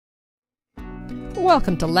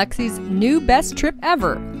Welcome to Lexie's new best trip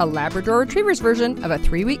ever, a Labrador Retriever's version of a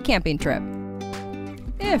 3-week camping trip.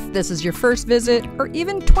 If this is your first visit or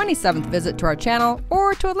even 27th visit to our channel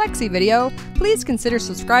or to a Lexie video, please consider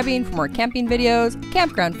subscribing for more camping videos,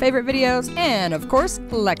 campground favorite videos, and of course,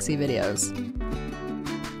 Lexie videos.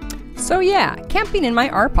 So yeah, camping in my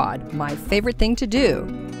R-Pod, my favorite thing to do.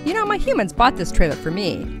 You know, my humans bought this trailer for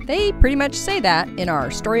me. They pretty much say that in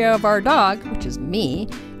our story of our dog, which is me,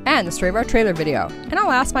 and the story of our trailer video. And I'll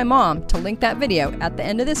ask my mom to link that video at the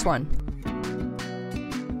end of this one.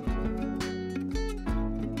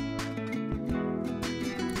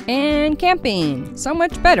 And camping, so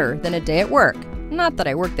much better than a day at work. Not that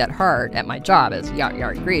I work that hard at my job as yacht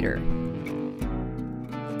yard greeter.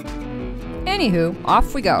 Anywho,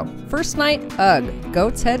 off we go. First night, ugh,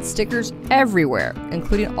 goat's head stickers everywhere,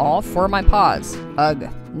 including all 4 of my paws. Ugh,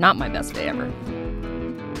 not my best day ever.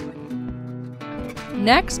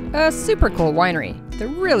 Next, a super cool winery. The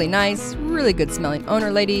really nice, really good smelling owner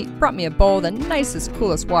lady brought me a bowl of the nicest,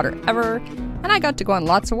 coolest water ever, and I got to go on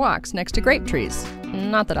lots of walks next to grape trees.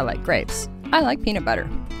 Not that I like grapes. I like peanut butter.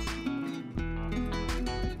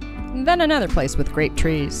 Then another place with grape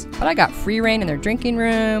trees, but I got free reign in their drinking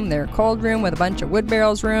room, their cold room with a bunch of wood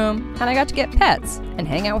barrels room, and I got to get pets and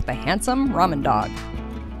hang out with a handsome ramen dog.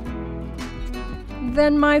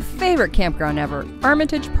 Then my favorite campground ever,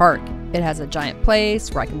 Armitage Park. It has a giant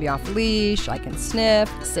place where I can be off leash, I can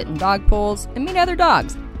sniff, sit in dog pools, and meet other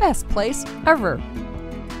dogs. Best place ever.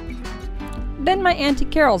 Then my Auntie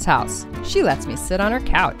Carol's house. She lets me sit on her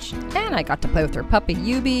couch, and I got to play with her puppy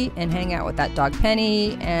Yubi and hang out with that dog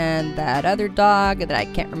Penny and that other dog that I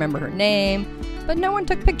can't remember her name, but no one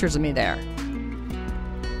took pictures of me there.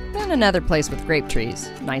 Then another place with grape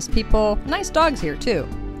trees. Nice people, nice dogs here too.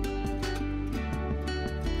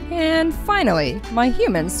 And finally, my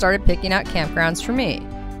humans started picking out campgrounds for me.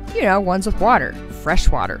 You know, ones with water, fresh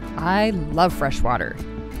water. I love fresh water.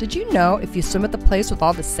 Did you know if you swim at the place with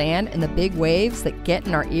all the sand and the big waves that get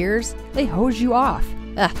in our ears, they hose you off?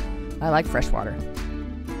 Ugh, I like fresh water.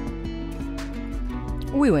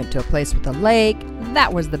 We went to a place with a lake.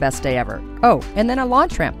 That was the best day ever. Oh, and then a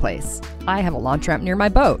launch ramp place. I have a launch ramp near my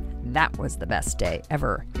boat. That was the best day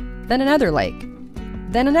ever. Then another lake.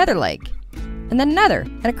 Then another lake. And then another,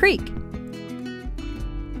 and a creek.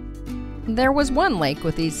 There was one lake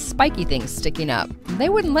with these spiky things sticking up. They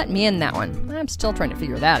wouldn't let me in that one. I'm still trying to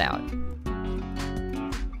figure that out.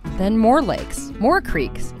 Then more lakes, more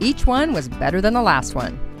creeks. Each one was better than the last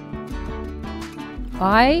one.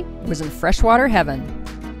 I was in freshwater heaven.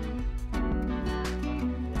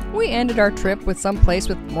 We ended our trip with some place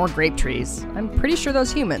with more grape trees. I'm pretty sure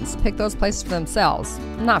those humans picked those places for themselves.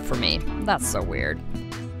 Not for me. That's so weird.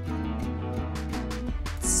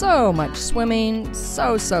 So much swimming,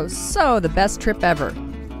 so the best trip ever.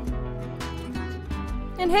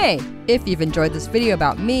 And hey, if you've enjoyed this video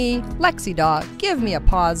about me, Lexie Dog, give me a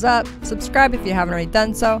paws up, subscribe if you haven't already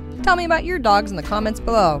done so, tell me about your dogs in the comments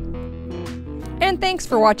below. And thanks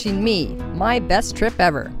for watching me, my best trip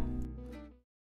ever.